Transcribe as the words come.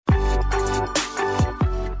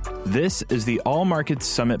This is the All Markets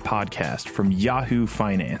Summit podcast from Yahoo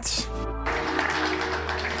Finance.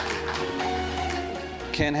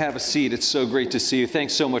 Ken, have a seat. It's so great to see you.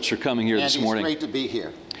 Thanks so much for coming here this morning. It's great to be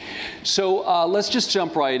here. So let's just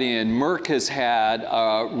jump right in. Merck has had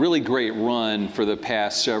a really great run for the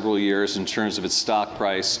past several years in terms of its stock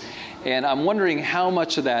price. And I'm wondering how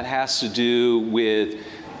much of that has to do with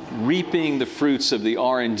reaping the fruits of the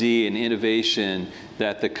R&D and innovation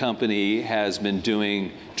that the company has been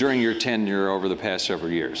doing during your tenure over the past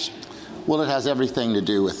several years. Well, it has everything to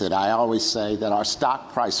do with it. I always say that our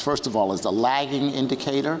stock price, first of all, is the lagging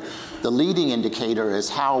indicator. The leading indicator is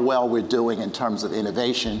how well we're doing in terms of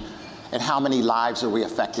innovation and how many lives are we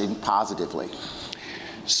affecting positively.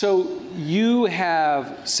 So you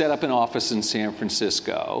have set up an office in San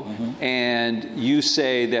Francisco, and you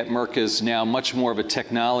say that Merck is now much more of a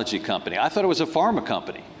technology company. I thought it was a pharma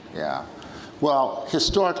company. Yeah. Well,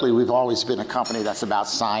 historically, we've always been a company that's about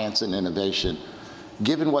science and innovation.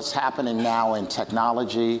 Given what's happening now in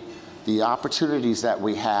technology, the opportunities that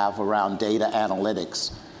we have around data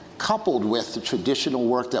analytics, coupled with the traditional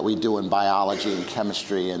work that we do in biology and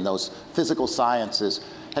chemistry and those physical sciences,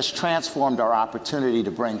 has transformed our opportunity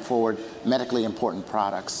to bring forward medically important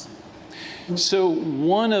products. So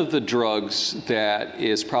one of the drugs that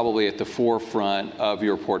is probably at the forefront of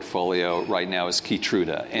your portfolio right now is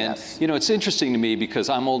Keytruda. And Yes. You know, it's interesting to me because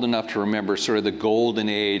I'm old enough to remember sort of the golden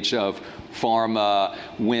age of pharma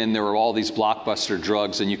when there were all these blockbuster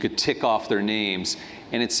drugs and you could tick off their names.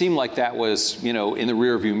 And it seemed like that was, you know, in the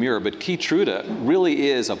rearview mirror. But Keytruda really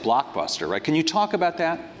is a blockbuster, right? Can you talk about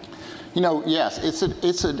that? You know, yes,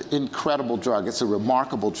 it's an incredible drug. It's a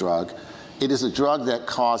remarkable drug. It is a drug that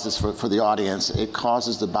causes, for the audience, it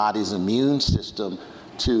causes the body's immune system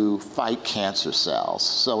to fight cancer cells.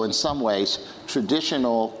 So in some ways,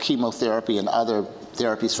 traditional chemotherapy and other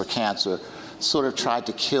therapies for cancer sort of tried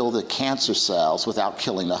to kill the cancer cells without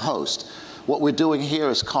killing the host. What we're doing here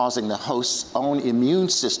is causing the host's own immune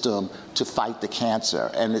system to fight the cancer.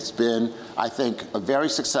 And it's been, I think, a very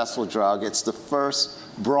successful drug. It's the first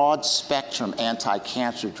broad spectrum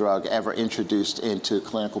anti-cancer drug ever introduced into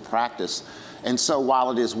clinical practice. And so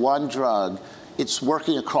while it is one drug, it's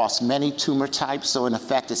working across many tumor types. So in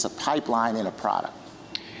effect, it's a pipeline in a product.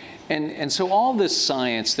 And so all this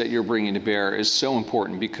science that you're bringing to bear is so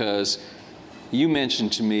important because you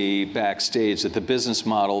mentioned to me backstage that the business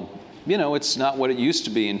model, you know, it's not what it used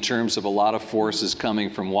to be in terms of a lot of forces coming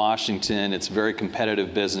from Washington. It's a very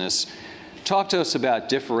competitive business. Talk to us about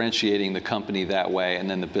differentiating the company that way and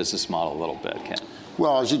then the business model a little bit, Ken.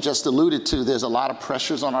 Well, as you just alluded to, there's a lot of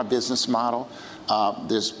pressures on our business model.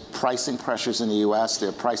 There's pricing pressures in the US, there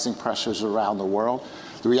are pricing pressures around the world.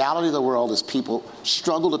 The reality of the world is people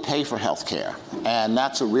struggle to pay for health care, and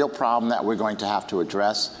that's a real problem that we're going to have to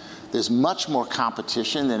address. There's much more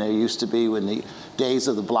competition than there used to be when the days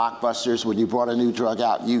of the blockbusters. When you brought a new drug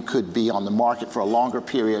out, you could be on the market for a longer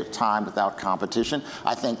period of time without competition.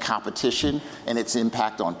 I think competition and its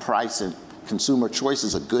impact on price and consumer choice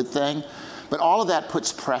is a good thing. But all of that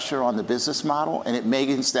puts pressure on the business model, and it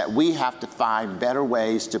means that we have to find better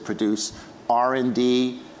ways to produce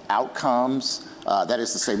R&D outcomes, that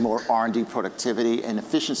is to say more R&D productivity and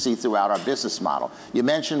efficiency throughout our business model. You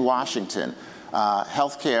mentioned Washington.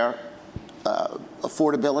 Healthcare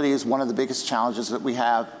affordability is one of the biggest challenges that we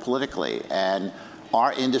have politically, and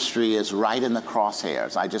our industry is right in the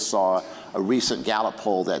crosshairs. I just saw a recent Gallup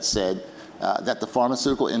poll that said that the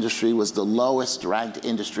pharmaceutical industry was the lowest ranked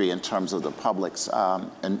industry in terms of the public's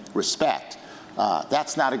respect.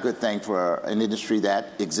 That's not a good thing for an industry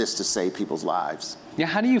that exists to save people's lives. Yeah,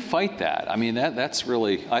 how do you fight that? I mean, that's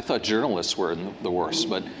really, I thought journalists were the worst,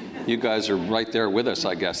 but you guys are right there with us,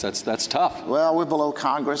 I guess. That's tough. Well, we're below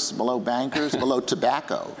Congress, below bankers, below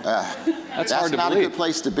tobacco. That's hard to not believe. A good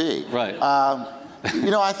place to be. Right.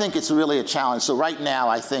 You know, I think it's really a challenge. So right now,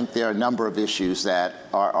 I think there are a number of issues that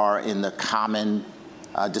are in the common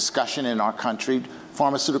discussion in our country.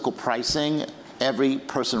 Pharmaceutical pricing. Every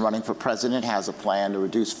person running for president has a plan to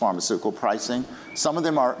reduce pharmaceutical pricing. Some of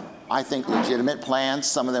them are, I think, legitimate plans.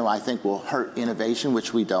 Some of them, I think, will hurt innovation,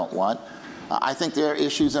 which we don't want. I think there are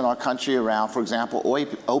issues in our country around, for example,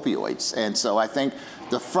 opioids. And so I think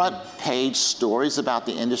the front page stories about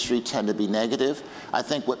the industry tend to be negative. I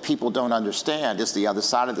think what people don't understand is the other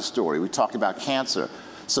side of the story. We talked about cancer.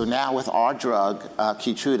 So now with our drug,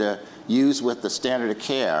 Keytruda, used with the standard of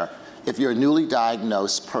care, if you're a newly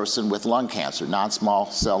diagnosed person with lung cancer, non-small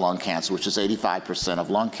cell lung cancer, which is 85% of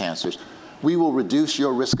lung cancers, we will reduce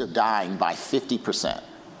your risk of dying by 50%.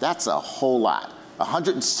 That's a whole lot.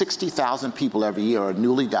 160,000 people every year are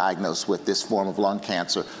newly diagnosed with this form of lung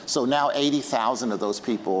cancer. So now 80,000 of those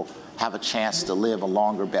people have a chance to live a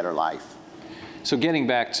longer, better life. So getting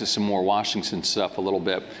back to some more Washington stuff a little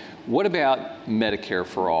bit, what about Medicare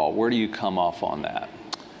for All? Where do you come off on that?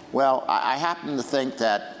 Well, I happen to think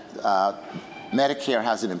that Medicare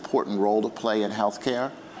has an important role to play in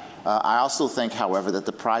healthcare. I also think, however, that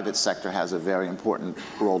the private sector has a very important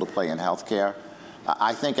role to play in healthcare.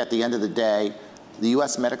 I think at the end of the day, the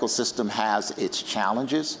U.S. medical system has its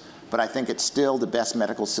challenges, but I think it's still the best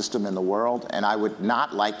medical system in the world, and I would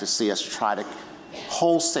not like to see us try to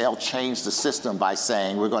wholesale change the system by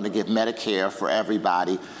saying we're going to give Medicare for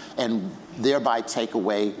everybody and thereby take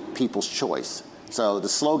away people's choice. So the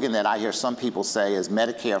slogan that I hear some people say is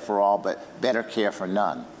Medicare for all, but better care for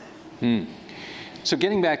none. So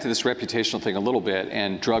getting back to this reputational thing a little bit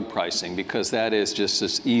and drug pricing, because that is just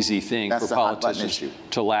this easy thing for politicians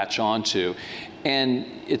to latch onto. And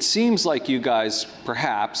it seems like you guys,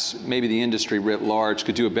 perhaps, maybe the industry writ large,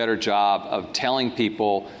 could do a better job of telling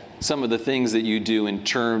people some of the things that you do in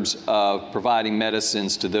terms of providing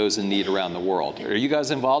medicines to those in need around the world. Are you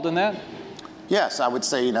guys involved in that? Yes, I would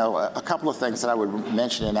say, a couple of things that I would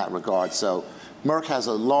mention in that regard. So Merck has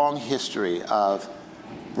a long history of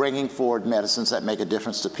bringing forward medicines that make a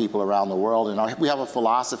difference to people around the world. And we have a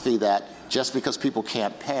philosophy that just because people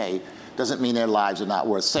can't pay doesn't mean their lives are not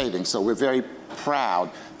worth saving. So we're very proud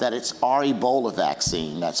that it's our Ebola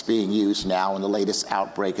vaccine that's being used now in the latest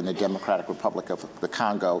outbreak in the Democratic Republic of the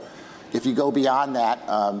Congo. If you go beyond that,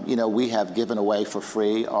 we have given away for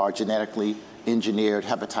free our genetically engineered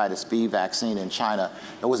hepatitis B vaccine in China.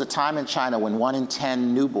 There was a time in China when 1 in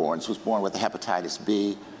 10 newborns was born with the hepatitis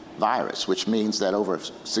B virus, which means that over a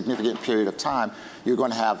significant period of time, you're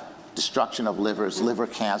going to have destruction of livers, liver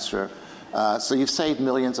cancer. So you've saved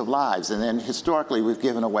millions of lives. And then historically, we've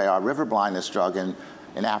given away our river blindness drug in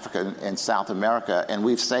Africa and South America, and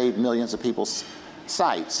we've saved millions of people's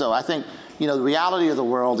sight. So I think, the reality of the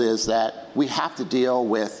world is that we have to deal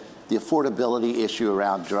with the affordability issue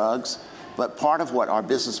around drugs. But part of what our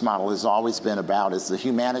business model has always been about is the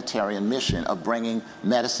humanitarian mission of bringing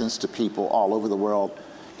medicines to people all over the world,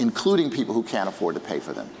 including people who can't afford to pay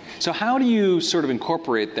for them. So how do you sort of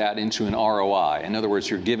incorporate that into an ROI? In other words,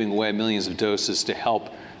 you're giving away millions of doses to help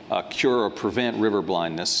cure or prevent river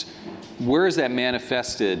blindness. Where is that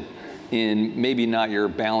manifested in maybe not your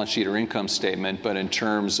balance sheet or income statement, but in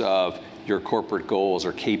terms of your corporate goals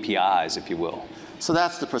or KPIs, if you will? So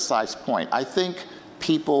that's the precise point. I think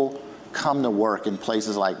people come to work in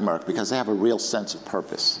places like Merck because they have a real sense of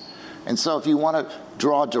purpose. And so if you want to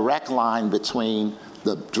draw a direct line between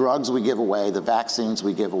the drugs we give away, the vaccines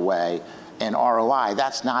we give away, and ROI,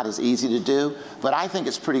 that's not as easy to do. But I think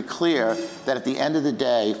it's pretty clear that at the end of the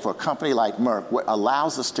day, for a company like Merck, what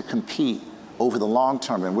allows us to compete over the long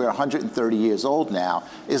term, and we're 130 years old now,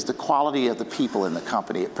 is the quality of the people in the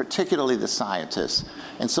company, particularly the scientists.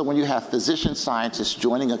 And so when you have physician scientists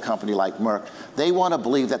joining a company like Merck, they want to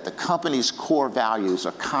believe that the company's core values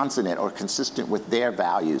are consonant or consistent with their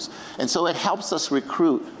values. And so it helps us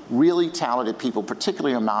recruit really talented people,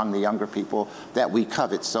 particularly among the younger people that we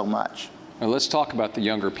covet so much. Now let's talk about the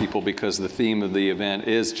younger people, because the theme of the event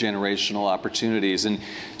is generational opportunities. And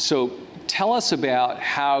so tell us about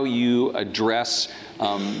how you address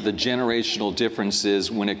the generational differences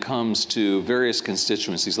when it comes to various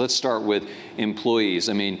constituencies. Let's start with employees.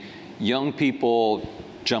 I mean, young people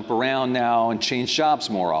jump around now and change jobs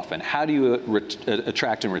more often. How do you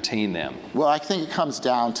attract and retain them? Well, I think it comes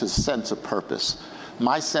down to sense of purpose.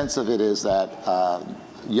 My sense of it is that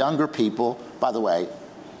younger people, by the way,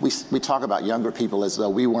 we talk about younger people as though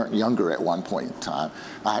we weren't younger at one point in time.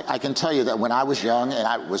 I can tell you that when I was young, and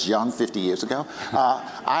I was young 50 years ago,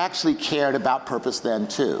 I actually cared about purpose then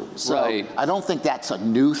too. So right. I don't think that's a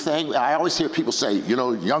new thing. I always hear people say,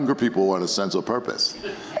 younger people want a sense of purpose.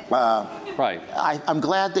 Right. I'm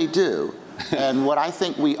glad they do. And what I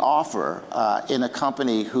think we offer in a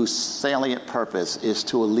company whose salient purpose is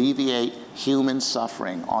to alleviate human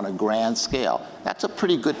suffering on a grand scale, that's a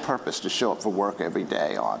pretty good purpose to show up for work every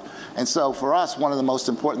day on. And so for us, one of the most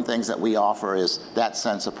important things that we offer is that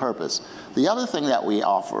sense of purpose. The other thing that we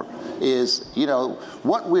offer is,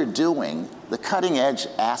 what we're doing, the cutting edge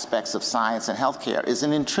aspects of science and healthcare, is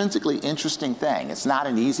an intrinsically interesting thing. It's not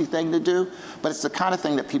an easy thing to do, but it's the kind of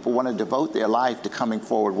thing that people want to devote their life to coming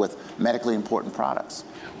forward with medically important products.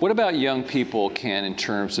 What about young people, Ken, in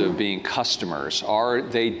terms of being customers? Are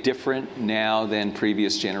they different now than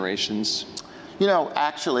previous generations?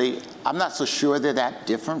 Actually, I'm not so sure they're that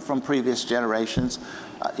different from previous generations.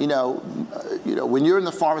 When you're in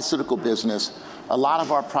the pharmaceutical business, a lot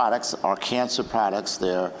of our products are cancer products,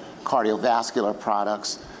 they're cardiovascular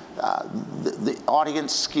products. The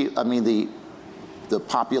audience the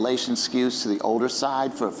population skews to the older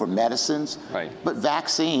side for medicines. Right. But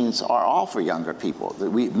vaccines are all for younger people.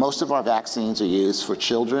 Most of our vaccines are used for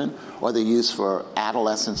children, or they're used for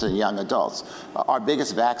adolescents and young adults. Our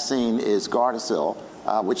biggest vaccine is Gardasil,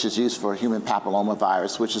 which is used for human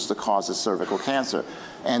papillomavirus, which is the cause of cervical cancer.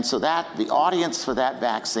 And so the audience for that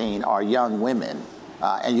vaccine are young women.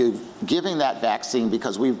 And you're giving that vaccine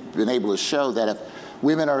because we've been able to show that if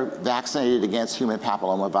women are vaccinated against human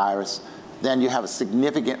papillomavirus, then you have a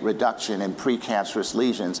significant reduction in precancerous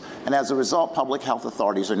lesions. And as a result, public health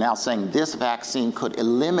authorities are now saying this vaccine could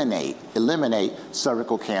eliminate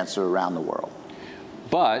cervical cancer around the world.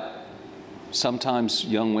 But sometimes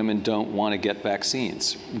young women don't want to get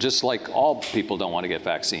vaccines, just like all people don't want to get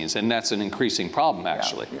vaccines. And that's an increasing problem,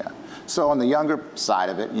 actually. Yeah. So on the younger side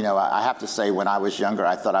of it, I have to say when I was younger,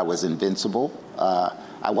 I thought I was invincible.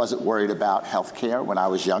 I wasn't worried about health care when I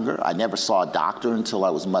was younger. I never saw a doctor until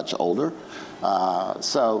I was much older.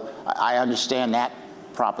 So I understand that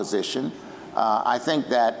proposition. I think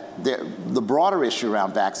that the broader issue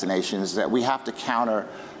around vaccination is that we have to counter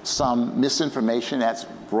some misinformation that's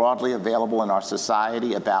broadly available in our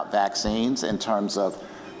society about vaccines in terms of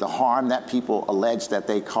the harm that people allege that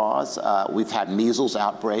they cause. We've had measles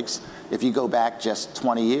outbreaks. If you go back just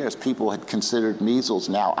 20 years, people had considered measles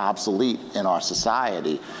now obsolete in our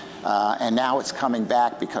society. And now it's coming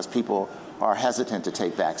back because people are hesitant to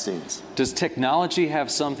take vaccines. Does technology have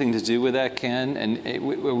something to do with that, Ken? And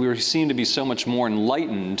we seem to be so much more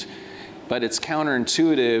enlightened, but it's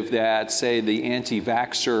counterintuitive that, say, the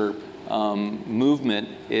anti-vaxxer movement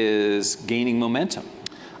is gaining momentum.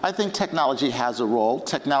 I think technology has a role.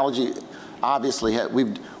 Technology, obviously,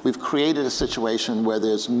 we've created a situation where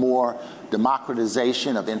there's more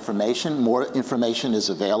democratization of information. More information is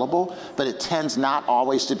available, but it tends not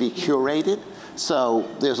always to be curated. So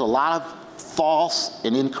there's a lot of false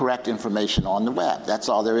and incorrect information on the web. That's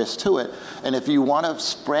all there is to it. And if you want to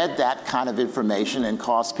spread that kind of information and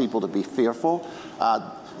cause people to be fearful,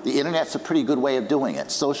 the internet's a pretty good way of doing it.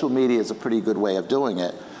 Social media is a pretty good way of doing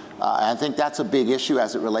it. I think that's a big issue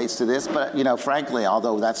as it relates to this. But, frankly,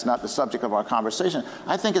 although that's not the subject of our conversation,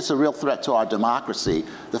 I think it's a real threat to our democracy,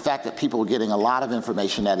 the fact that people are getting a lot of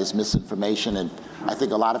information that is misinformation. And I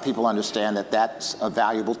think a lot of people understand that that's a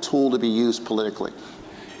valuable tool to be used politically.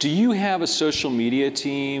 Do you have a social media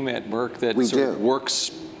team at Merck that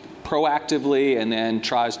works proactively and then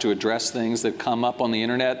tries to address things that come up on the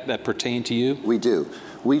internet that pertain to you? We do.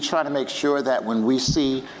 We try to make sure that when we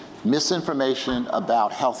see misinformation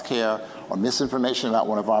about healthcare or misinformation about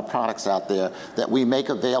one of our products out there, that we make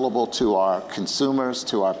available to our consumers,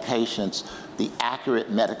 to our patients, the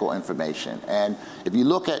accurate medical information. And if you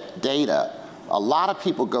look at data, a lot of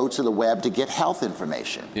people go to the web to get health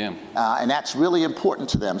information. Yeah. And that's really important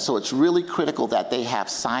to them. So it's really critical that they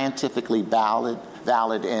have scientifically valid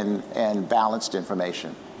and balanced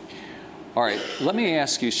information. All right, let me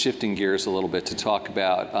ask you, shifting gears a little bit, to talk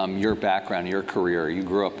about your background, your career. You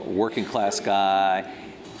grew up a working class guy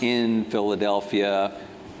in Philadelphia,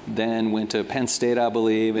 then went to Penn State, I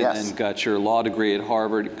believe, and then got your law degree at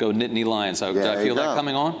Harvard. Go Nittany Lions. Did I feel that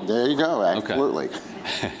coming on? There you go, absolutely.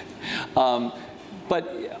 Okay.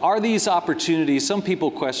 But are these opportunities, some people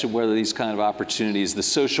question whether these kind of opportunities, the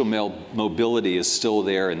social mobility is still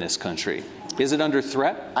there in this country. Is it under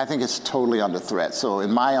threat? I think it's totally under threat. So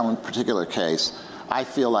in my own particular case, I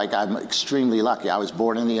feel like I'm extremely lucky. I was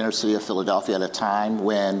born in the inner city of Philadelphia at a time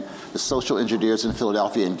when the social engineers in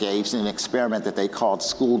Philadelphia engaged in an experiment that they called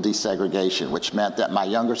school desegregation, which meant that my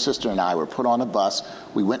younger sister and I were put on a bus.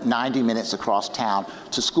 We went 90 minutes across town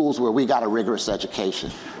to schools where we got a rigorous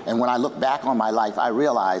education. And when I look back on my life, I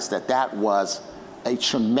realized that that was a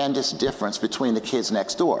tremendous difference between the kids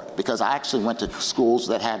next door, because I actually went to schools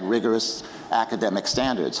that had rigorous academic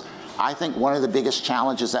standards. I think one of the biggest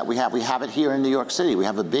challenges that we have it here in New York City. We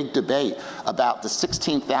have a big debate about the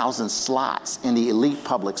 16,000 slots in the elite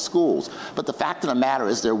public schools. But the fact of the matter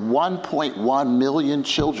is there are 1.1 million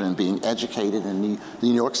children being educated in the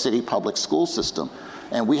New York City public school system.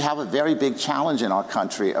 And we have a very big challenge in our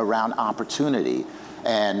country around opportunity.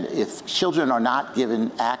 And if children are not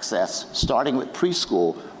given access, starting with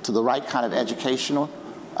preschool, to the right kind of educational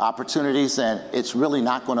opportunities, then it's really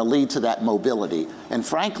not going to lead to that mobility. And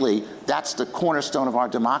frankly, that's the cornerstone of our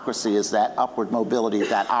democracy, is that upward mobility,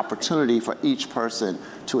 that opportunity for each person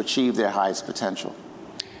to achieve their highest potential.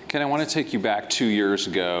 Ken, I want to take you back 2 years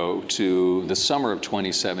ago to the summer of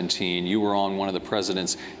 2017. You were on one of the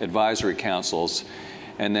president's advisory councils,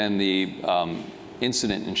 and then the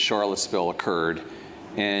incident in Charlottesville occurred,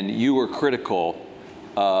 and you were critical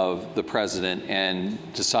of the president and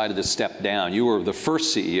decided to step down. You were the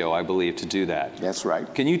first CEO, I believe, to do that. That's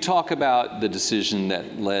right. Can you talk about the decision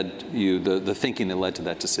that led you, the thinking that led to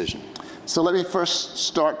that decision? So let me first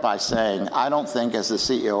start by saying I don't think as the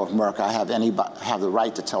CEO of Merck I have the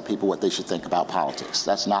right to tell people what they should think about politics.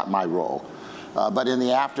 That's not my role. But in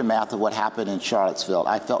the aftermath of what happened in Charlottesville,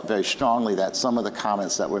 I felt very strongly that some of the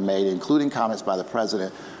comments that were made, including comments by the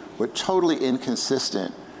president, were totally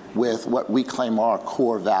inconsistent with what we claim are our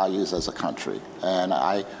core values as a country. And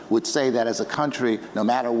I would say that as a country, no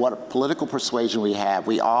matter what political persuasion we have,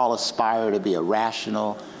 we all aspire to be a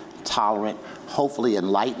rational, tolerant, hopefully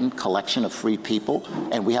enlightened collection of free people,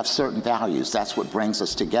 and we have certain values. That's what brings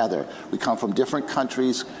us together. We come from different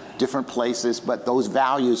countries, different places, but those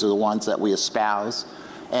values are the ones that we espouse.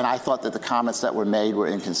 And I thought that the comments that were made were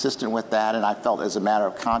inconsistent with that, and I felt as a matter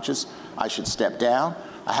of conscience, I should step down.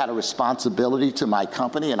 I had a responsibility to my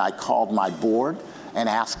company, and I called my board and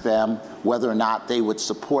asked them whether or not they would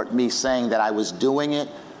support me saying that I was doing it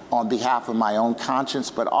on behalf of my own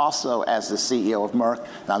conscience, but also as the CEO of Merck.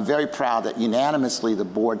 And I'm very proud that unanimously the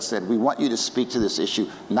board said, we want you to speak to this issue,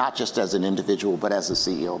 not just as an individual, but as the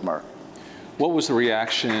CEO of Merck. What was the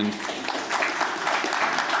reaction?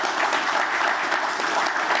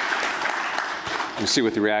 You see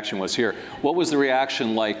what the reaction was here. What was the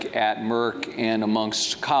reaction like at Merck and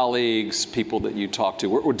amongst colleagues, people that you talked to?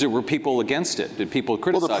 Were people against it? Did people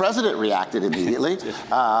criticize? Well, the president reacted immediately.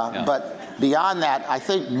 Yeah. But beyond that, I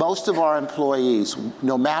think most of our employees,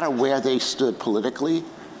 no matter where they stood politically,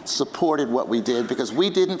 supported what we did because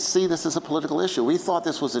we didn't see this as a political issue. We thought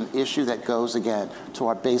this was an issue that goes, again, to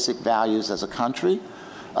our basic values as a country.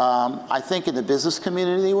 I think in the business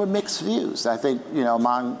community, there were mixed views. I think,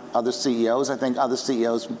 among other CEOs, I think other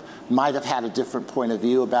CEOs might have had a different point of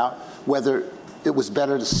view about whether it was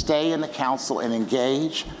better to stay in the council and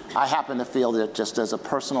engage. I happen to feel that just as a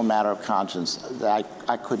personal matter of conscience, that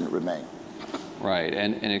I couldn't remain. Right,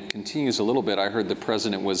 and it continues a little bit. I heard the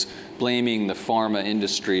president was blaming the pharma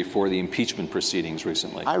industry for the impeachment proceedings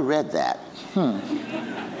recently. I read that. I'm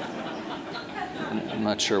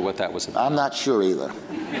not sure what that was about. I'm not sure either.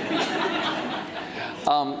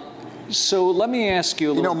 So let me ask you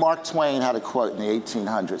a little... Mark Twain had a quote in the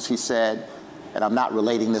 1800s. He said, and I'm not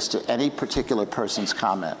relating this to any particular person's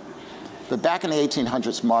comment, but back in the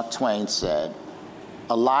 1800s, Mark Twain said,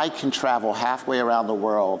 a lie can travel halfway around the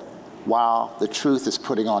world while the truth is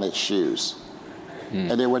putting on its shoes.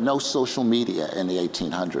 And there were no social media in the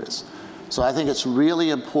 1800s. So I think it's really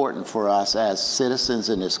important for us as citizens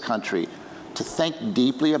in this country to think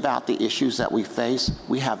deeply about the issues that we face.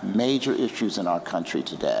 We have major issues in our country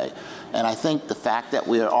today. And I think the fact that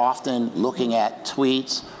we are often looking at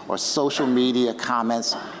tweets or social media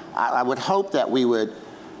comments, I would hope that we would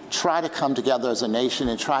try to come together as a nation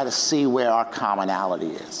and try to see where our commonality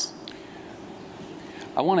is.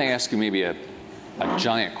 I want to ask you maybe a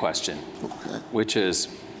giant question, which is,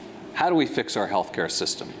 how do we fix our healthcare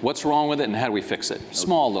system? What's wrong with it, and how do we fix it?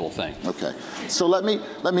 Small little thing. Okay. So let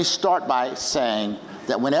me start by saying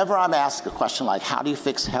that whenever I'm asked a question like, how do you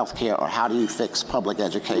fix healthcare or how do you fix public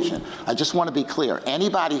education, I just want to be clear.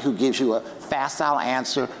 Anybody who gives you a facile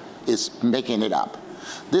answer is making it up.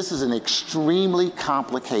 This is an extremely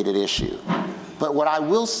complicated issue. But what I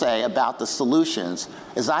will say about the solutions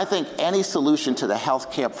is I think any solution to the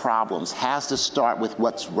healthcare problems has to start with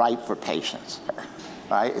what's right for patients.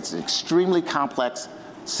 Right? It's an extremely complex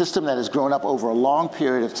system that has grown up over a long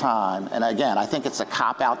period of time. And again, I think it's a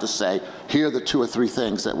cop-out to say, here are the 2 or 3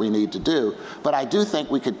 things that we need to do. But I do think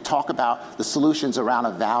we could talk about the solutions around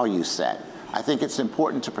a value set. I think it's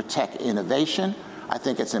important to protect innovation. I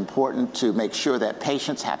think it's important to make sure that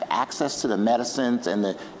patients have access to the medicines and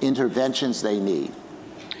the interventions they need.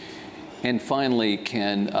 And finally,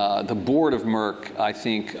 Ken, the board of Merck, I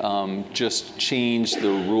think, just changed the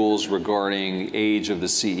rules regarding age of the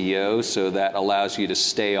CEO, so that allows you to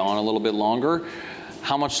stay on a little bit longer.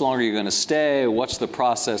 How much longer are you going to stay? What's the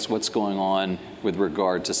process? What's going on with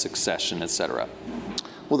regard to succession, et cetera?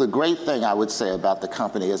 Well, the great thing I would say about the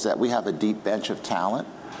company is that we have a deep bench of talent,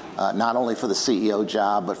 not only for the CEO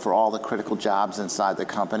job, but for all the critical jobs inside the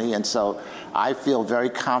company. And so I feel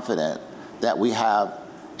very confident that we have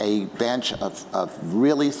a bench of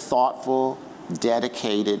really thoughtful,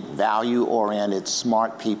 dedicated, value-oriented,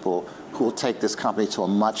 smart people who will take this company to a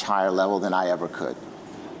much higher level than I ever could.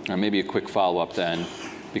 Maybe a quick follow-up then,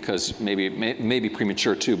 because maybe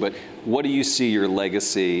premature too, but what do you see your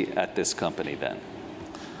legacy at this company then?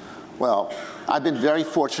 Well, I've been very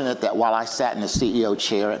fortunate that while I sat in the CEO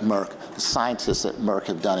chair at Merck, the scientists at Merck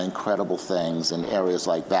have done incredible things in areas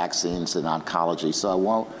like vaccines and oncology. So I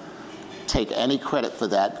won't take any credit for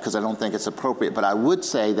that because I don't think it's appropriate. But I would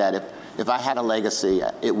say that if I had a legacy,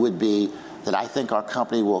 it would be that I think our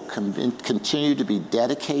company will continue to be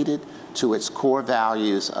dedicated to its core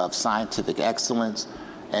values of scientific excellence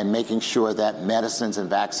and making sure that medicines and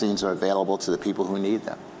vaccines are available to the people who need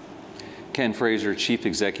them. Ken Frazier, Chief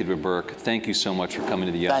Executive of Merck, thank you so much for coming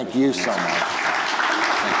to the Yahoo. Thank you so much.